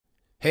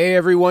Hey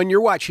everyone,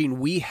 you're watching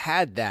We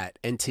Had That,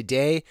 and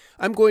today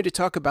I'm going to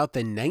talk about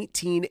the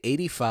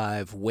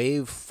 1985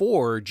 Wave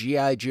 4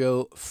 G.I.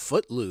 Joe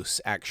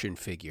Footloose action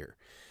figure.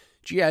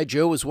 G.I.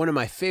 Joe was one of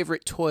my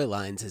favorite toy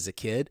lines as a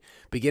kid.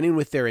 Beginning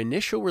with their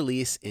initial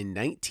release in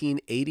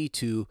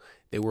 1982,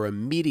 they were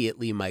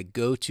immediately my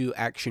go-to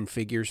action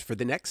figures for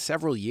the next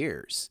several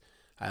years.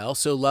 I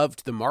also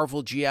loved the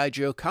Marvel G.I.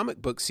 Joe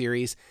comic book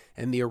series,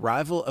 and the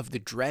arrival of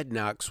the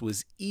Dreadnoks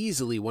was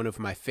easily one of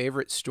my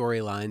favorite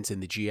storylines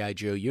in the G.I.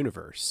 Joe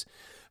universe.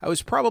 I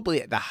was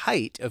probably at the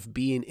height of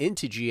being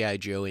into G.I.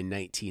 Joe in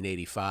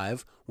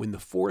 1985 when the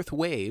fourth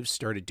wave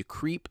started to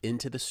creep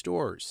into the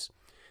stores.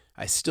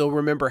 I still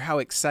remember how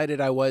excited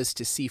I was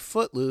to see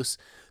Footloose,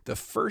 the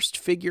first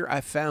figure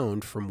I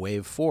found from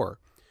Wave 4.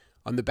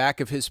 On the back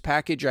of his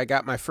package, I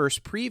got my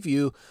first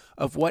preview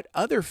of what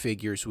other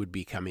figures would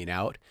be coming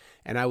out,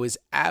 and I was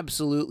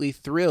absolutely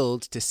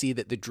thrilled to see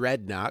that the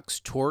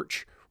Dreadnoks,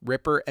 Torch,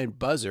 Ripper, and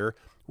Buzzer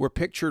were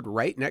pictured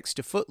right next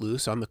to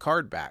Footloose on the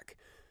card back.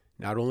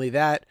 Not only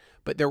that,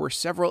 but there were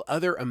several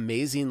other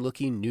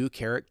amazing-looking new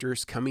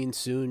characters coming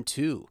soon,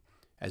 too.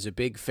 As a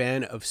big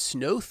fan of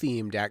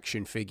snow-themed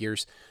action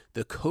figures,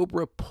 the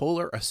Cobra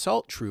Polar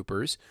Assault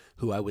Troopers,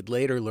 who I would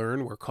later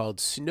learn were called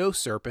Snow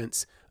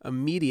Serpents,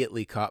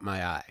 immediately caught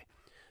my eye.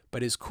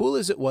 But as cool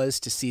as it was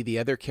to see the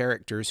other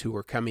characters who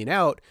were coming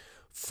out,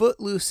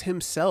 Footloose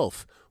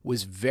himself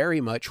was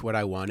very much what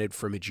I wanted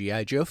from a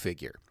G.I. Joe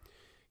figure.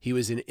 He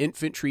was an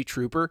infantry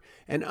trooper,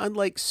 and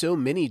unlike so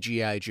many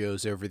G.I.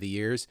 Joes over the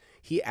years,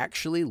 he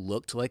actually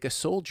looked like a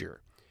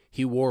soldier.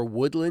 He wore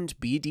woodland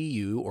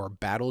BDU, or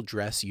battle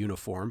dress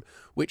uniform,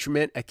 which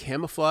meant a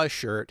camouflage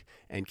shirt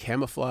and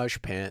camouflage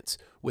pants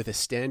with a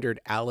standard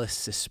Alice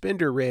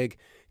suspender rig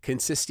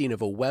consisting of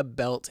a web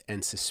belt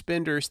and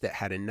suspenders that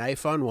had a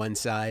knife on one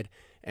side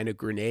and a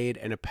grenade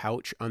and a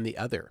pouch on the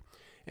other.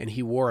 And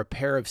he wore a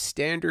pair of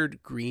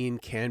standard green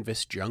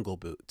canvas jungle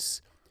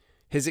boots.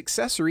 His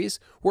accessories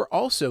were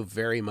also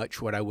very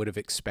much what I would have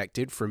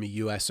expected from a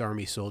U.S.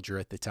 Army soldier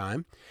at the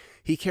time.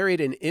 He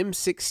carried an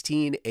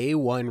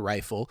M16A1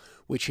 rifle,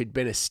 which had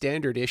been a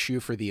standard issue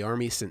for the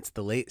Army since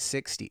the late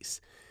 60s.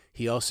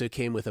 He also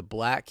came with a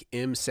black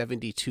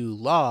M72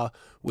 Law,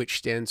 which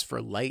stands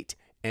for Light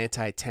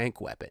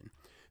Anti-Tank Weapon.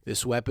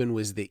 This weapon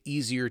was the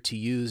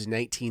easier-to-use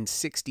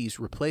 1960s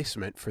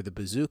replacement for the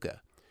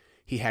bazooka.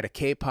 He had a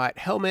K-Pot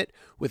helmet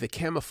with a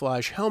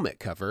camouflage helmet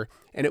cover,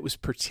 and it was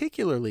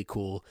particularly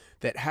cool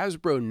that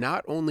Hasbro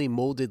not only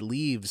molded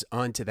leaves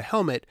onto the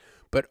helmet,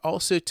 but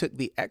also took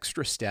the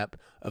extra step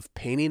of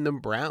painting them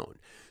brown.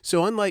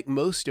 So unlike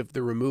most of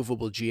the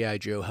removable G.I.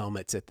 Joe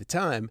helmets at the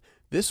time,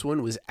 this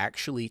one was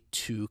actually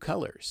two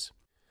colors.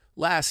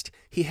 Last,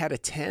 he had a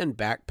tan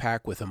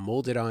backpack with a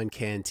molded-on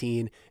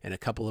canteen and a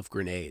couple of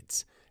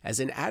grenades. As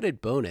an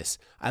added bonus,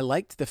 I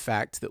liked the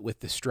fact that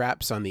with the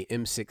straps on the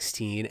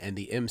M16 and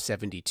the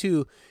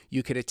M72,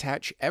 you could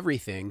attach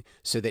everything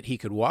so that he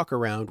could walk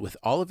around with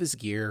all of his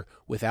gear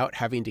without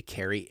having to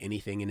carry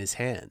anything in his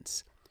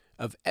hands.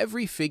 Of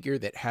every figure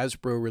that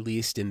Hasbro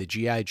released in the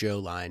G.I. Joe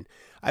line,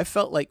 I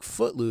felt like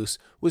Footloose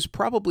was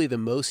probably the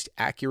most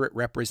accurate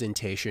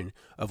representation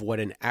of what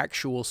an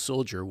actual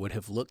soldier would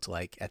have looked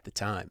like at the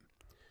time.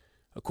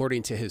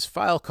 According to his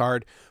file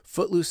card,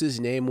 Footloose's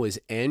name was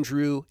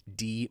Andrew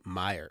D.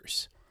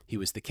 Myers. He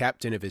was the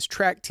captain of his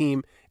track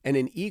team and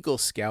an Eagle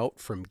Scout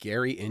from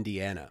Gary,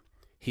 Indiana.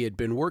 He had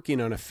been working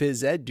on a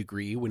phys ed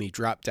degree when he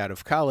dropped out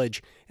of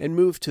college and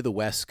moved to the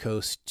West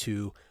Coast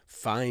to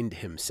find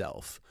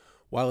himself.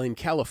 While in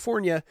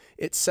California,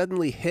 it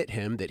suddenly hit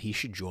him that he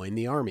should join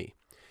the Army.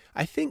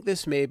 I think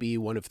this may be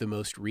one of the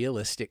most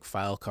realistic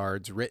file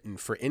cards written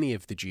for any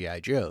of the G.I.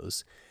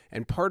 Joes,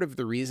 and part of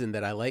the reason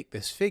that I like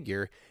this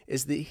figure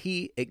is that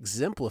he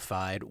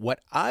exemplified what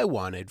I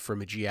wanted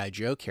from a G.I.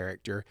 Joe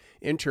character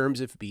in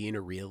terms of being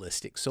a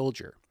realistic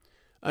soldier.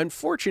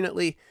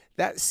 Unfortunately,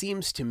 that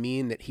seems to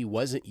mean that he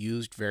wasn't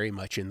used very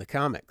much in the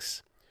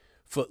comics.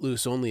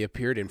 Footloose only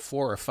appeared in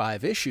 4 or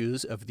 5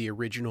 issues of the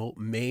original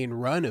main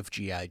run of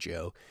G.I.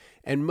 Joe,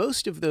 and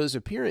most of those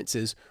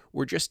appearances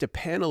were just a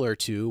panel or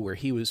two where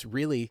he was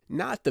really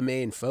not the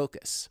main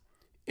focus.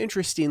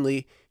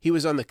 Interestingly, he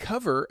was on the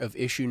cover of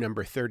issue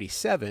number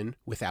 37,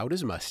 without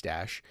his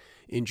mustache,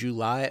 in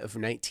July of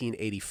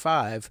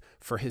 1985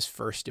 for his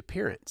first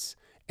appearance,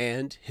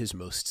 and his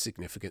most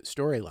significant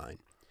storyline.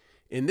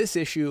 In this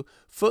issue,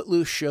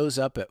 Footloose shows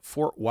up at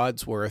Fort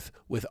Wadsworth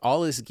with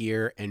all his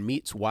gear and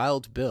meets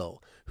Wild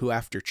Bill, who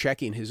after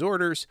checking his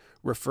orders,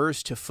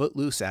 refers to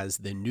Footloose as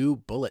the new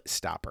bullet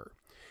stopper.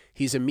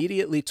 He's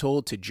immediately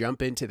told to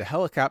jump into the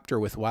helicopter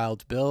with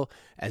Wild Bill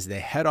as they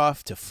head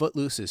off to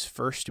Footloose's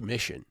first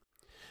mission.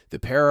 The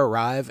pair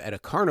arrive at a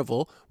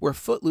carnival where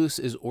Footloose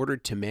is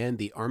ordered to man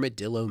the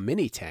Armadillo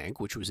mini-tank,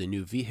 which was a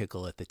new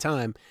vehicle at the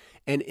time,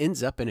 and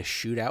ends up in a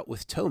shootout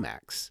with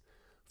Tomax.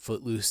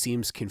 Footloose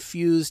seems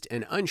confused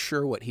and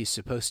unsure what he's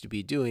supposed to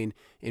be doing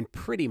in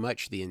pretty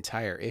much the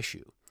entire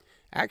issue.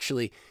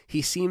 Actually,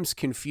 he seems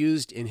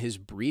confused in his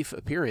brief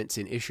appearance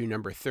in issue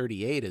number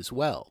 38 as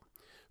well.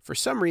 For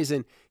some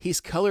reason,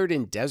 he's colored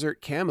in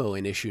desert camo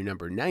in issue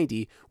number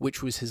 90,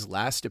 which was his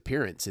last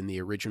appearance in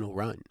the original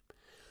run.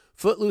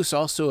 Footloose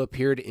also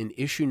appeared in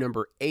issue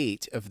number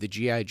 8 of the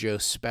G.I. Joe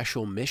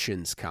Special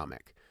Missions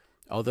comic.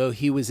 Although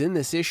he was in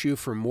this issue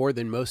for more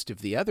than most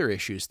of the other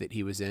issues that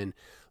he was in,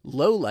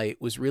 Lowlight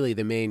was really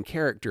the main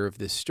character of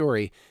this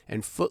story,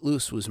 and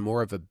Footloose was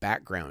more of a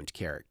background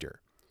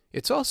character.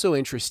 It's also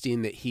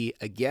interesting that he,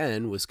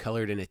 again, was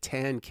colored in a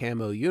tan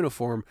camo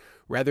uniform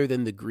rather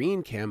than the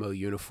green camo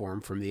uniform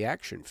from the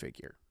action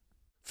figure.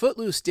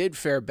 Footloose did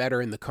fare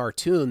better in the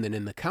cartoon than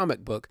in the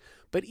comic book,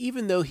 but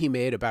even though he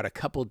made about a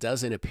couple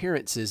dozen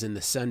appearances in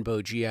the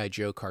Sunbow G.I.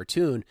 Joe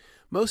cartoon,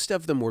 most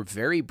of them were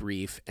very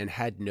brief and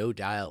had no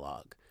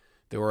dialogue.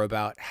 There were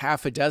about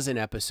half a dozen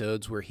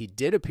episodes where he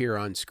did appear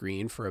on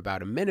screen for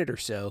about a minute or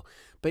so,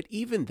 but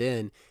even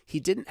then, he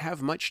didn't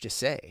have much to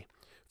say.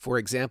 For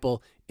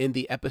example, in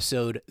the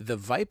episode The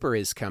Viper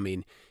is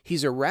Coming,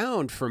 he's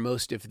around for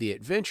most of the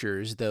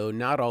adventures, though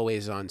not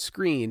always on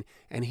screen,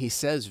 and he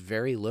says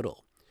very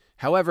little.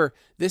 However,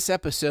 this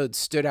episode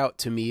stood out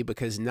to me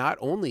because not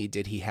only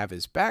did he have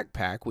his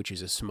backpack, which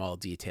is a small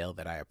detail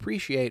that I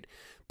appreciate,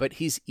 but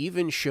he's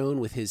even shown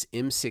with his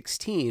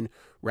M16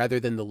 rather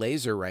than the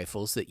laser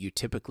rifles that you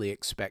typically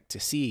expect to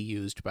see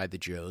used by the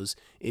Joes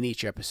in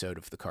each episode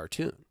of the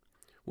cartoon.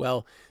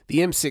 Well, the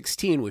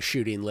M16 was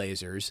shooting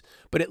lasers,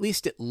 but at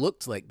least it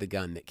looked like the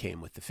gun that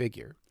came with the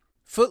figure.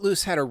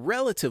 Footloose had a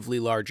relatively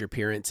large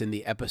appearance in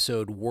the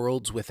episode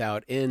Worlds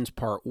Without End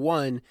Part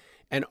 1,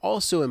 and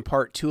also in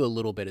Part 2 a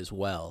little bit as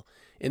well.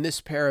 In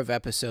this pair of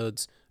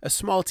episodes, a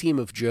small team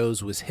of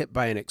Joes was hit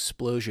by an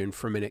explosion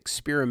from an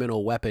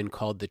experimental weapon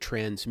called the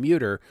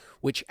Transmuter,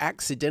 which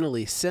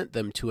accidentally sent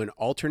them to an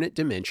alternate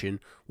dimension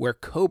where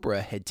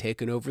Cobra had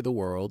taken over the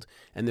world,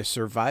 and the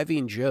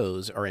surviving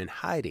Joes are in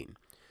hiding.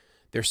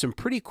 There's some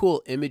pretty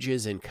cool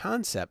images and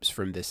concepts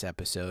from this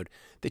episode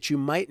that you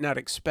might not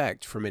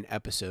expect from an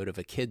episode of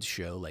a kids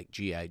show like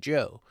G.I.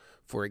 Joe.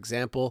 For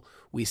example,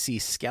 we see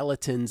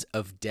skeletons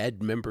of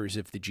dead members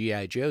of the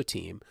G.I. Joe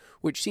team,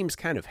 which seems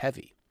kind of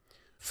heavy.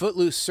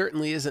 Footloose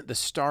certainly isn't the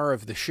star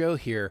of the show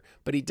here,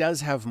 but he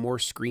does have more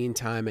screen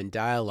time and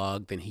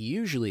dialogue than he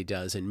usually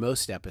does in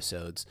most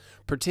episodes,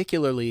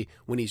 particularly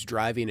when he's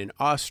driving an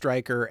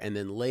ARAH and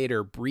then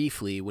later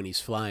briefly when he's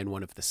flying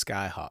one of the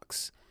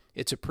Skyhawks.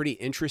 It's a pretty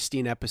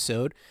interesting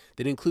episode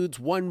that includes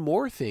one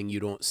more thing you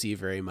don't see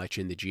very much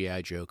in the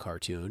G.I. Joe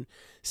cartoon: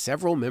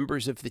 several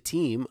members of the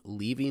team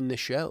leaving the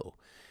show.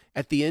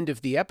 At the end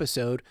of the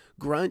episode,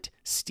 Grunt,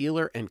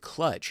 Steeler, and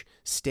Clutch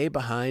stay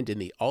behind in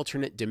the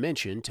alternate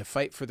dimension to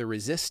fight for the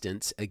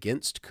resistance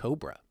against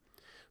Cobra.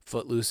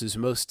 Footloose's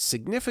most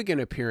significant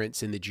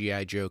appearance in the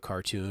G.I. Joe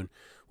cartoon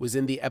was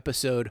in the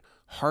episode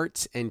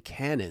Hearts and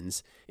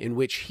Cannons, in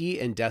which he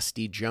and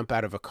Dusty jump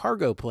out of a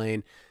cargo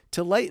plane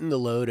to lighten the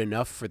load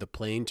enough for the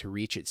plane to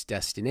reach its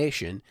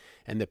destination,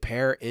 and the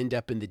pair end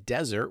up in the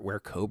desert where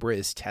Cobra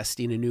is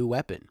testing a new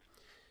weapon.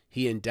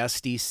 He and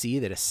Dusty see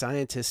that a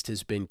scientist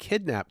has been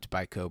kidnapped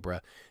by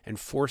Cobra and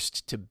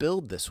forced to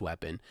build this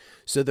weapon,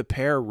 so the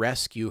pair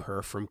rescue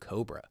her from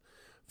Cobra.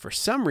 For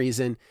some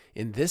reason,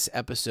 in this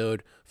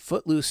episode,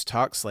 Footloose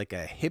talks like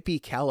a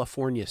hippie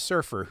California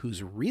surfer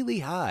who's really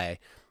high,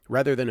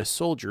 rather than a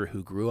soldier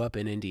who grew up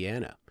in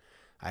Indiana.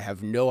 I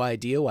have no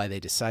idea why they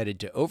decided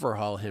to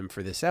overhaul him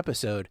for this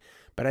episode,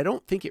 but I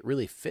don't think it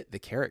really fit the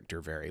character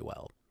very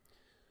well.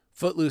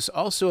 Footloose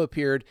also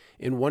appeared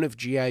in one of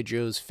G.I.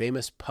 Joe's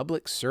famous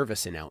public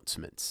service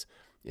announcements.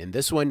 In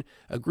this one,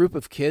 a group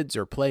of kids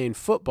are playing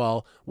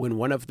football when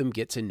one of them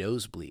gets a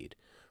nosebleed.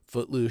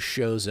 Footloose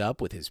shows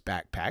up with his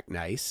backpack,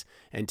 nice,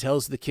 and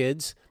tells the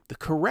kids the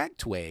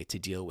correct way to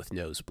deal with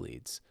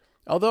nosebleeds.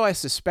 Although I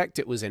suspect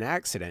it was an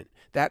accident,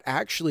 that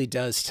actually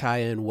does tie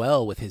in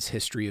well with his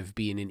history of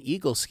being an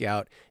Eagle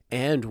Scout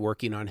and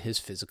working on his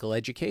physical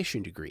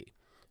education degree.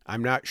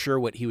 I'm not sure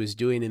what he was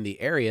doing in the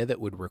area that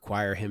would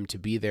require him to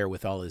be there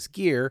with all his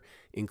gear,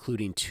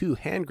 including 2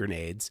 hand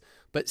grenades,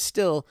 but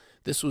still,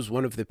 this was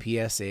one of the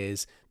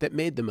PSAs that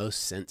made the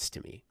most sense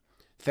to me.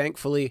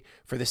 Thankfully,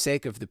 for the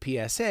sake of the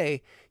PSA,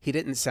 he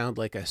didn't sound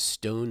like a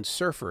stone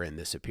surfer in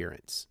this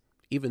appearance,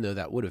 even though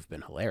that would have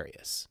been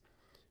hilarious.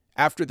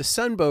 After the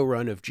Sunbow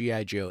run of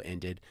G.I. Joe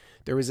ended,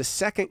 there was a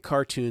second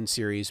cartoon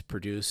series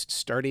produced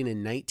starting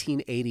in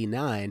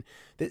 1989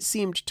 that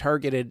seemed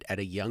targeted at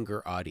a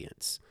younger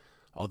audience.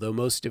 Although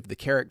most of the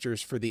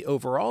characters for the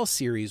overall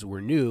series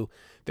were new,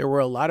 there were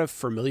a lot of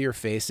familiar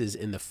faces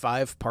in the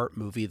 5-part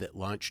movie that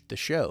launched the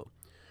show.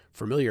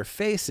 Familiar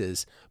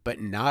faces,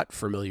 but not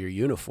familiar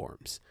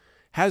uniforms.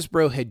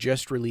 Hasbro had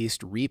just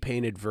released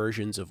repainted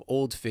versions of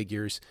old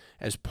figures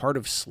as part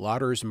of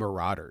Slaughter's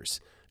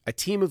Marauders, a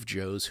team of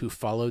Joes who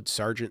followed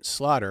Sergeant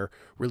Slaughter,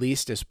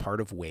 released as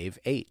part of Wave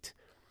 8.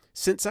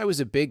 Since I was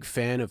a big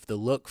fan of the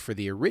look for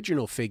the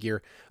original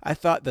figure, I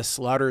thought the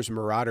Slaughter's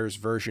Marauders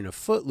version of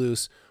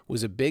Footloose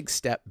was a big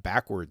step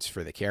backwards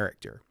for the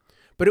character.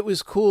 But it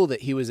was cool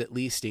that he was at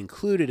least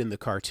included in the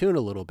cartoon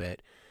a little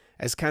bit,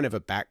 as kind of a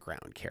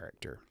background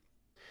character.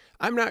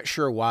 I'm not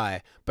sure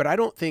why, but I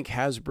don't think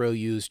Hasbro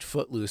used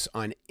Footloose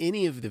on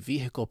any of the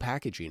vehicle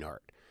packaging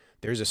art.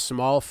 There's a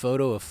small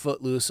photo of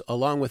Footloose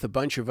along with a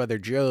bunch of other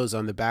Joes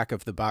on the back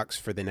of the box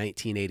for the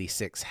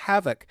 1986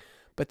 Havoc,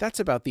 but that's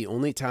about the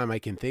only time I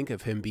can think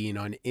of him being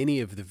on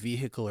any of the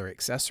vehicle or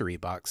accessory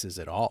boxes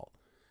at all.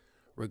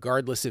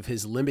 Regardless of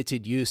his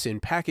limited use in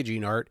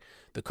packaging art,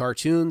 the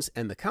cartoons,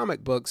 and the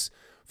comic books,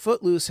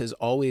 Footloose has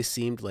always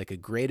seemed like a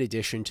great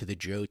addition to the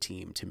Joe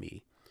team to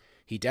me.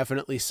 He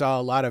definitely saw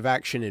a lot of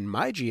action in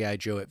my G.I.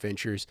 Joe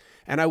adventures,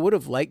 and I would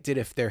have liked it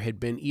if there had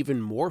been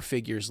even more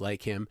figures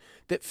like him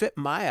that fit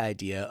my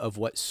idea of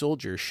what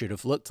soldiers should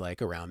have looked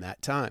like around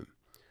that time.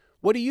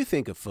 What do you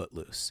think of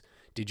Footloose?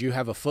 Did you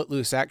have a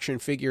Footloose action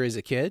figure as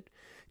a kid?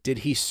 Did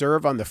he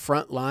serve on the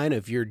front line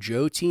of your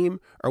Joe team,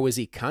 or was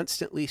he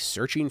constantly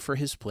searching for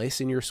his place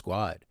in your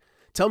squad?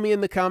 Tell me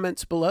in the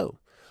comments below.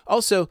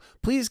 Also,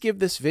 please give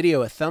this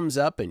video a thumbs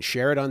up and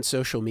share it on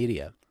social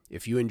media.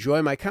 If you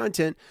enjoy my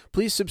content,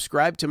 please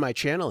subscribe to my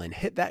channel and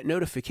hit that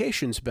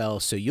notifications bell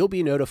so you'll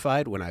be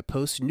notified when I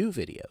post new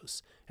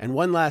videos. And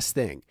one last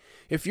thing,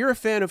 if you're a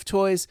fan of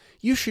toys,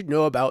 you should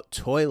know about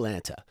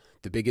ToyLanta,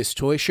 the biggest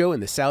toy show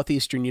in the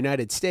southeastern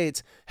United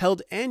States,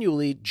 held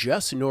annually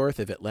just north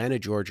of Atlanta,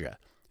 Georgia.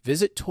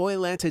 Visit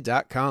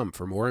ToyLanta.com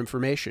for more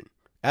information.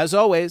 As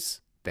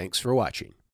always, thanks for watching.